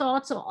any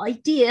thoughts or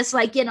ideas?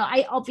 Like,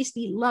 I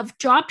obviously love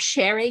job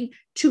sharing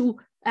to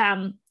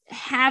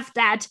have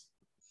that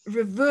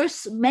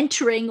reverse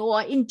mentoring,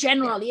 or in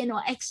general,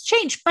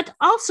 exchange, but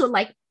also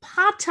like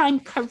part-time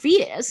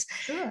careers.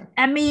 Sure.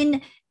 I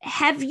mean,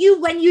 have you,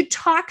 when you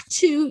talk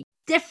to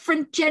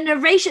different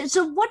generations,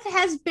 so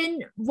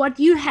what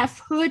you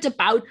have heard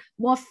about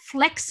more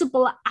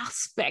flexible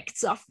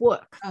aspects of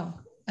work?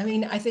 I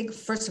mean, I think,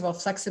 first of all,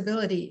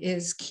 flexibility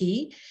is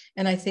key.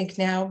 And I think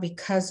now,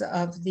 because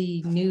of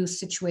the new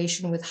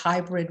situation with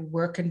hybrid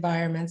work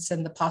environments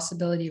and the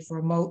possibility of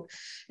remote,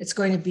 it's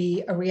going to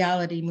be a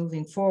reality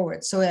moving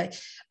forward. So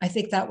I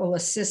think that will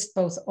assist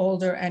both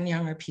older and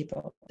younger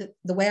people.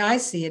 The way I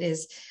see it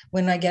is,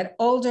 when I get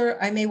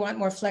older, I may want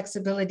more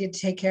flexibility to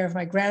take care of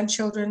my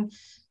grandchildren.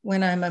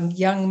 When I'm a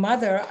young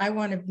mother, I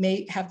want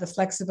to have the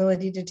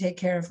flexibility to take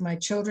care of my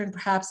children,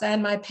 perhaps,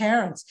 and my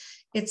parents.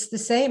 It's the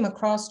same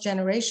across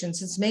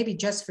generations. It's maybe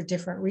just for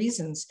different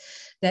reasons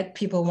that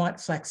people want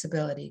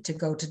flexibility to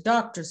go to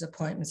doctor's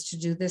appointments, to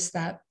do this,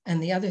 that,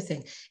 and the other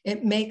thing.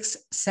 It makes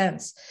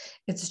sense.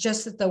 It's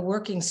just that the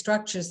working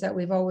structures that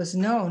we've always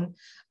known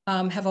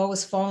have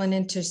always fallen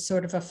into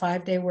sort of a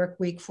 5-day work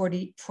week,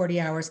 40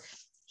 hours.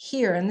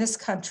 Here in this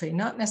country,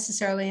 not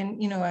necessarily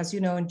in, as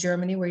you know, in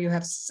Germany, where you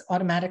have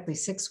automatically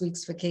 6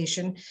 weeks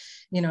vacation,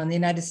 in the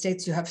United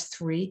States, you have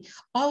 3.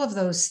 All of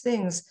those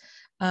things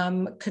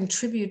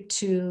contribute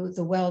to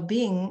the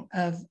well-being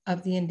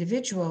of the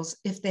individuals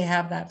if they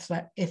have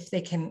if they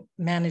can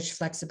manage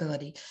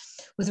flexibility.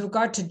 With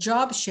regard to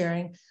job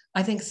sharing,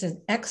 I think it's an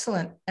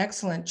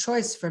excellent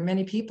choice for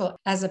many people.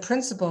 As a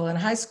principal in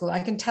high school,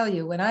 I can tell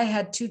you, when I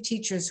had 2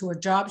 teachers who were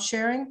job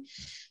sharing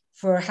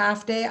for a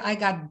half day, I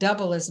got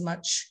double as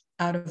much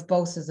out of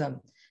both of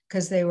them,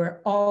 because they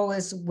were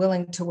always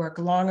willing to work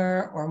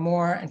longer or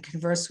more and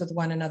converse with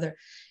one another.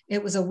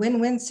 It was a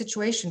win-win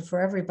situation for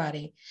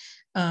everybody.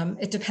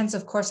 It depends,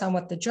 of course, on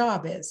what the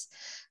job is,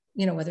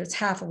 whether it's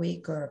half a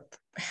week or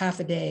half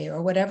a day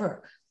or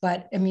whatever.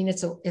 But I mean,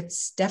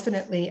 it's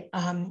definitely,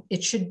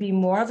 it should be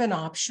more of an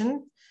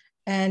option,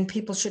 and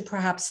people should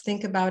perhaps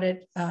think about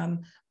it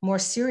more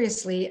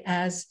seriously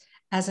as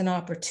an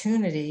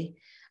opportunity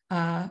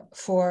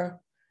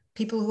for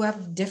people who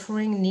have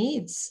differing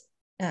needs.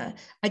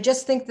 I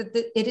just think that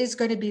it is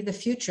going to be the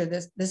future,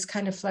 this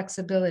kind of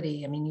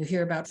flexibility. I mean, you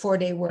hear about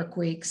 4-day work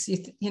weeks,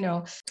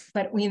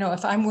 but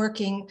if I'm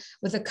working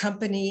with a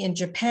company in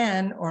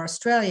Japan or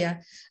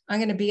Australia, I'm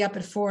going to be up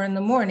at 4 a.m,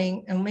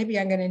 and maybe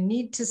I'm going to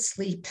need to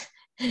sleep,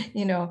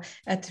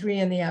 at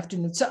 3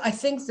 p.m. So I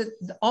think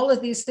that all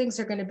of these things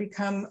are going to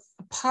become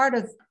a part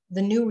of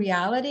the new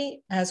reality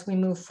as we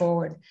move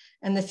forward.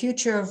 And the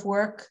future of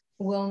work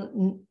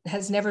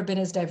has never been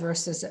as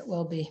diverse as it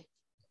will be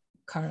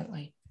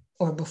currently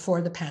or before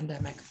the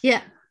pandemic.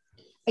 Yeah.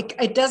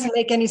 It doesn't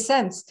make any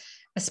sense,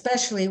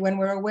 especially when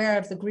we're aware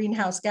of the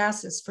greenhouse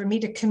gases, for me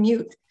to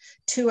commute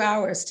 2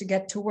 hours to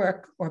get to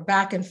work, or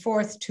back and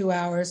forth 2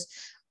 hours,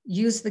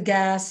 use the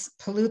gas,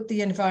 pollute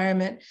the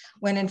environment,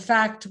 when in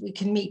fact we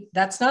can meet.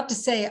 That's not to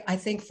say, I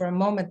think, for a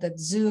moment, that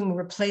Zoom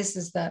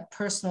replaces that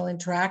personal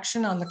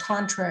interaction. On the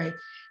contrary,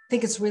 I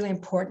think it's really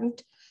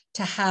important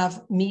to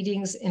have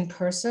meetings in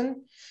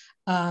person,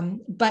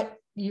 but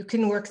you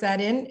can work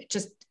that in.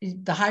 Just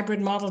the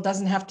hybrid model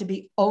doesn't have to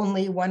be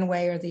only one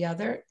way or the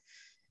other.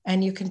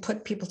 And you can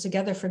put people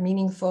together for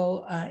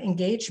meaningful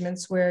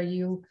engagements where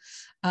you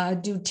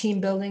do team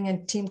building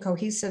and team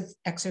cohesive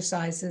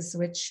exercises,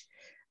 which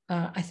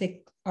I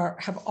think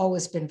have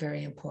always been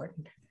very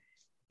important.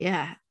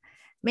 Yeah. I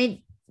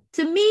mean,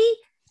 to me,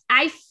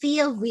 I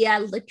feel we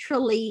are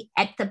literally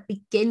at the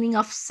beginning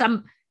of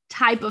some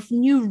type of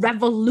new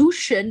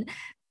revolution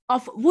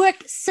of work,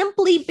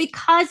 simply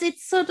because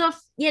it's sort of,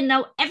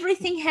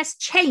 everything has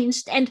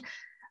changed. And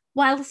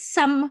while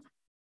some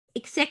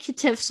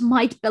executives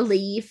might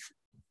believe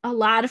a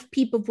lot of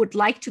people would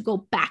like to go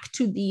back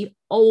to the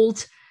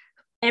old,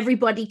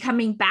 everybody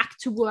coming back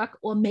to work,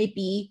 or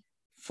maybe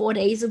 4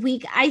 days a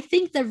week, I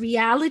think the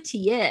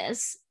reality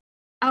is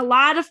a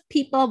lot of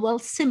people will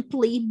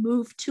simply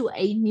move to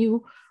a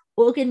new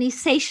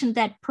organization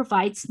that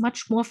provides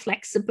much more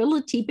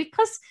flexibility,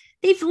 because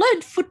they've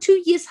learned for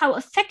 2 years how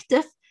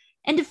effective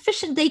and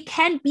efficient they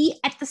can be,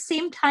 at the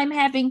same time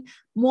having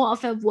more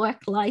of a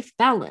work-life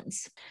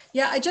balance.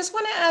 Yeah, I just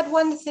want to add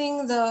one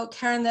thing, though,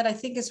 Karen, that I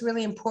think is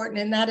really important.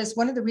 And that is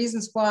one of the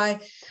reasons why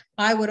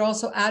I would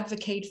also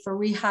advocate for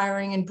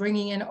rehiring and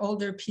bringing in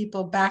older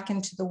people back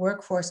into the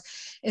workforce,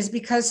 is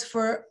because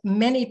for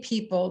many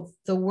people,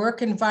 the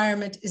work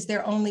environment is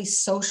their only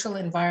social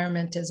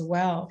environment as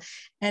well.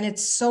 And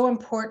it's so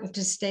important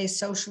to stay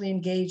socially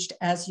engaged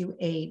as you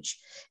age.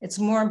 It's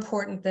more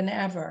important than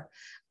ever.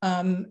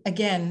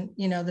 Again,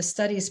 the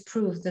studies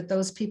prove that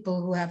those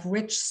people who have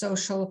rich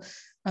social,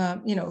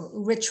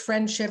 rich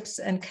friendships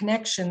and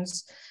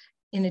connections,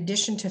 in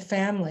addition to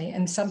family,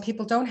 and some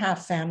people don't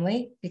have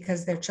family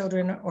because their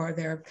children or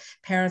their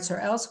parents are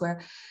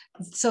elsewhere.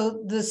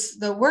 So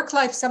the work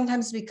life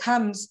sometimes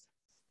becomes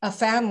a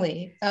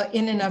family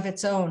in and of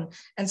its own.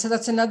 And so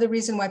that's another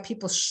reason why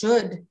people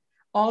should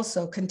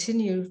also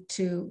continue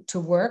to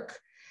work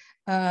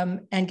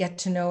and get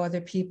to know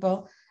other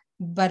people.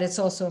 But it's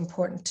also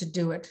important to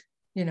do it,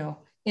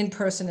 in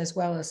person as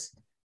well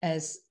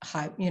as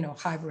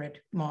hybrid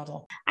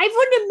model. I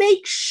want to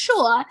make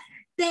sure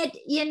that,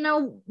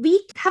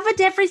 we covered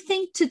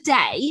everything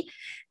today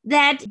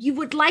that you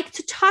would like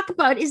to talk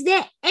about. Is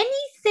there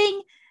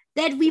anything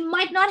that we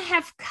might not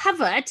have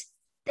covered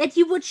that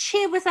you would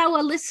share with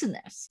our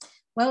listeners?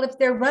 Well, if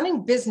they're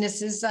running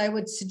businesses, I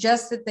would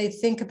suggest that they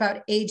think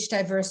about age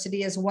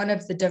diversity as one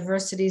of the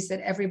diversities that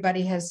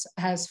everybody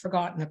has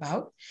forgotten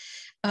about.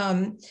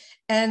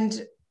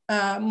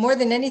 More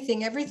than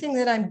anything, everything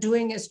that I'm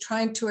doing is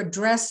trying to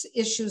address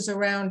issues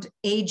around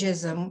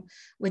ageism,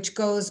 which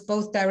goes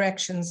both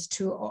directions,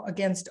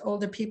 against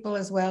older people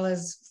as well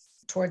as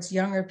towards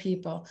younger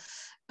people.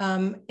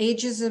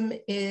 Ageism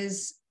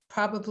is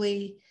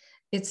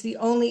it's the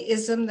only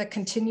ism that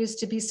continues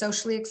to be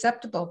socially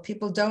acceptable.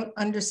 People don't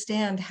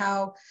understand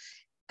how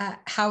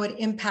it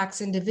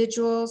impacts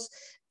individuals,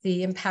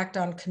 the impact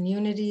on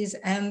communities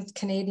and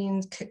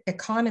Canadian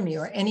economy,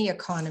 or any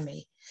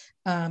economy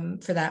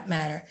for that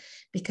matter.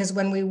 Because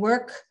when we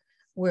work,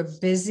 we're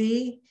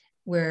busy,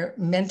 we're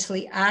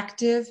mentally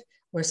active,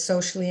 we're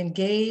socially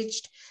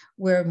engaged,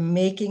 we're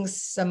making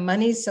some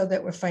money so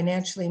that we're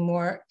financially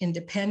more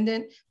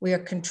independent, we are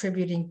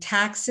contributing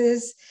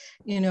taxes,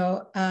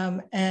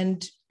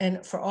 and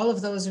for all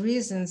of those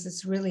reasons,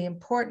 it's really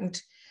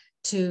important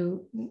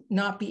to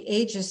not be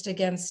ageist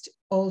against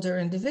older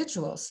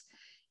individuals.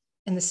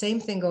 And the same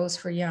thing goes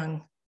for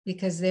young,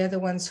 because they're the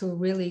ones who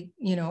really,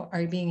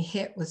 are being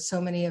hit with so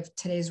many of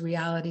today's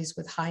realities,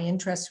 with high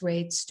interest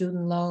rates,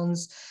 student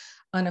loans,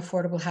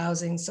 unaffordable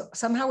housing. So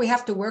somehow we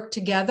have to work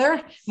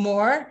together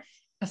more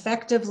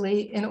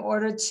effectively in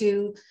order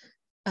to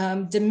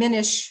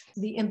diminish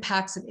the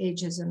impacts of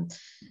ageism.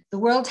 The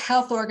World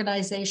Health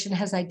Organization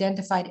has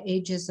identified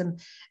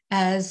ageism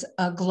as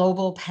a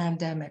global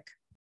pandemic.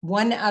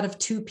 1 out of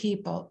 2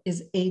 people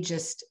is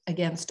ageist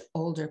against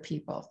older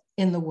people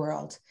in the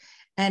world.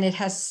 And it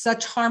has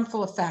such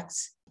harmful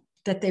effects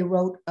that they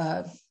wrote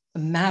a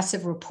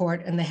massive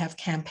report and they have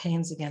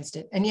campaigns against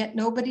it. And yet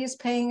nobody is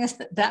paying us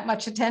that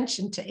much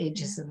attention to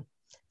ageism.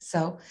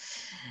 So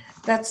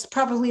that's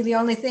probably the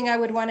only thing I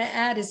would want to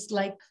add, is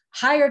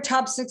hire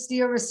top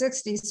 60 over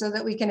 60 so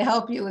that we can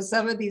help you with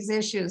some of these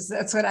issues.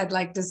 That's what I'd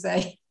like to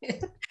say.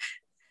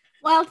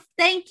 Well,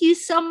 thank you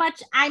so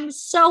much. I'm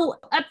so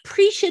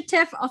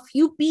appreciative of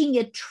you being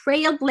a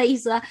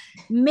trailblazer,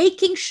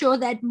 making sure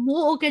that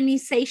more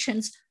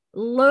organizations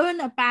learn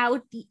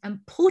about the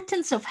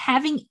importance of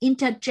having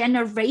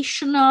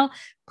intergenerational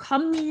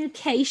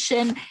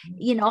communication,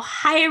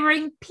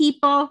 hiring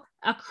people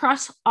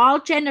across all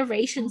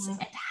generations,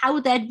 and how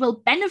that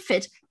will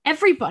benefit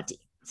everybody.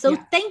 So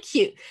Thank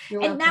you.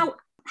 You're and welcome. Now,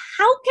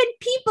 how can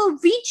people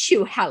reach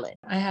you, Helen?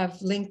 I have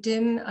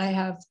LinkedIn, I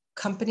have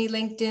company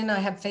LinkedIn, I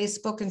have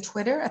Facebook and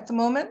Twitter at the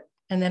moment.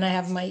 And then I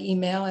have my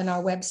email and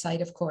our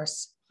website, of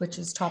course, which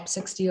is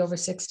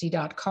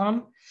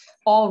top60over60.com.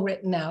 All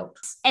written out.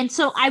 And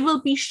so I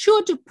will be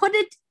sure to put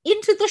it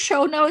into the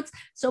show notes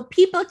so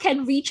people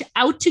can reach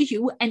out to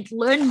you and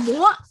learn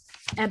more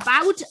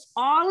about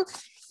all,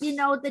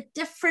 the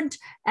different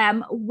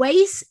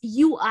ways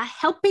you are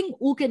helping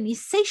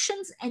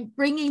organizations and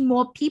bringing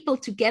more people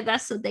together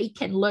so they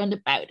can learn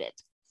about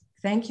it.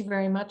 Thank you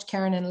very much,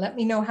 Karen. And let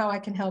me know how I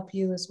can help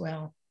you as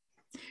well.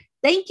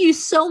 Thank you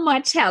so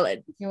much,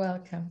 Helen. You're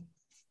welcome.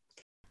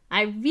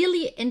 I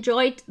really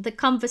enjoyed the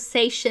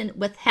conversation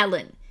with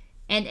Helen.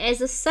 And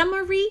as a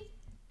summary,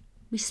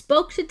 we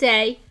spoke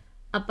today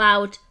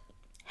about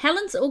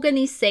Helen's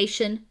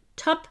organization,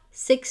 Top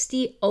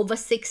 60 Over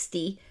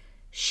 60.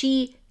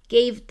 She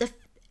gave the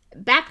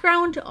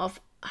background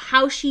of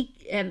how she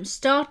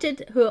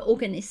started her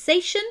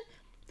organization.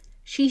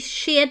 She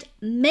shared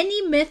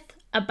many myths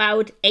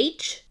about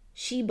age.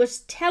 She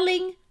was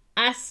telling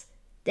us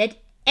that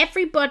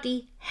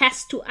everybody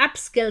has to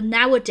upskill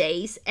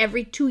nowadays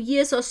every 2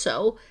 years or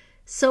so.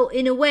 So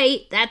in a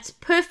way, that's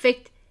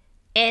perfect,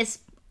 as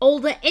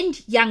older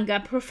and younger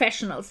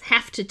professionals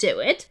have to do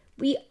it.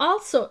 We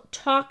also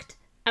talked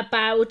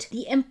about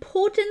the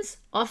importance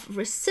of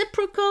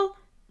reciprocal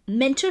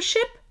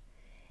mentorship,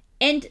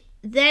 and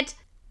that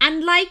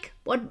unlike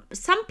what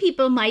some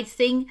people might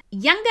think,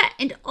 younger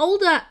and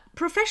older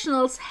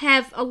professionals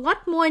have a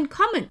lot more in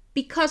common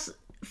because,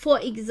 for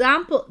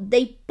example,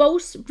 they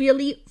both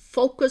really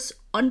focus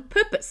on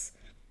purpose.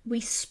 We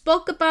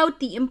spoke about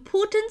the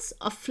importance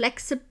of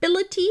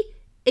flexibility,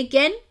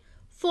 again,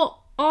 for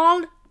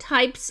all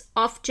types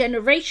of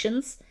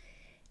generations.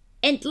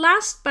 And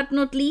last but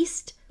not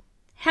least,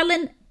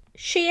 Helen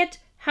shared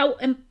how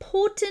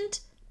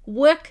important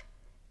work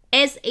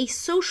as a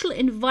social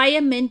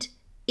environment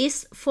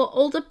is for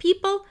older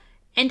people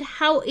and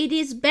how it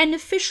is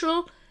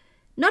beneficial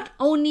not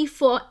only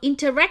for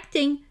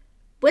interacting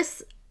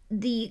with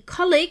the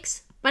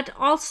colleagues, but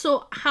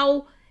also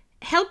how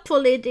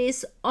helpful it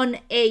is on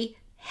a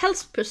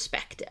health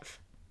perspective.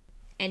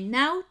 And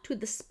now to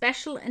the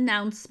special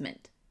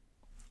announcement.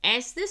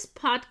 As this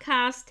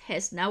podcast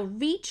has now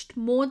reached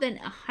more than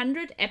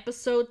 100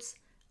 episodes,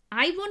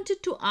 I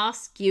wanted to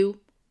ask you,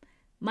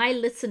 my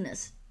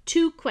listeners,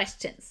 2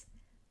 questions.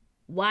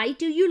 Why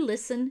do you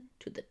listen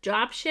to the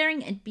Job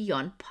Sharing and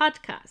Beyond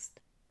podcast?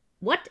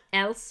 What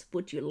else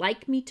would you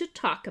like me to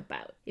talk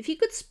about? If you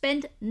could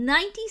spend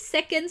 90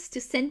 seconds to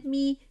send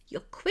me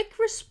your quick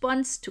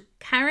response to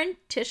Karen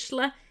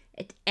Tischler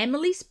at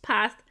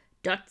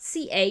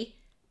emilyspath.ca,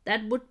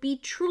 that would be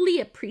truly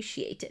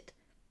appreciated.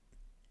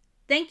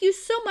 Thank you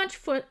so much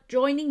for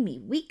joining me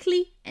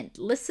weekly and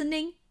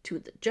listening to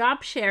the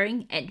Job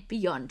Sharing and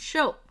Beyond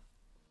show.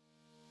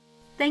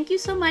 Thank you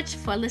so much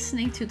for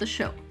listening to the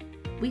show.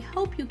 We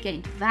hope you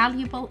gained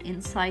valuable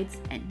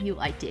insights and new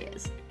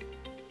ideas.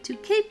 To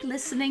keep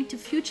listening to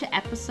future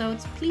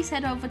episodes, please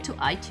head over to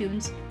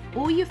iTunes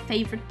or your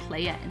favorite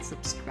player and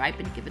subscribe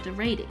and give it a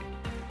rating.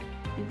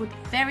 We would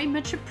very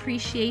much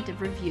appreciate a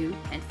review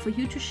and for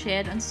you to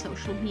share it on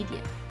social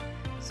media,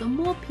 so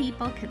more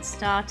people can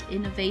start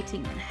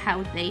innovating in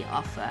how they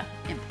offer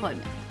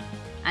employment.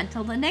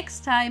 Until the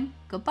next time,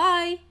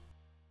 goodbye!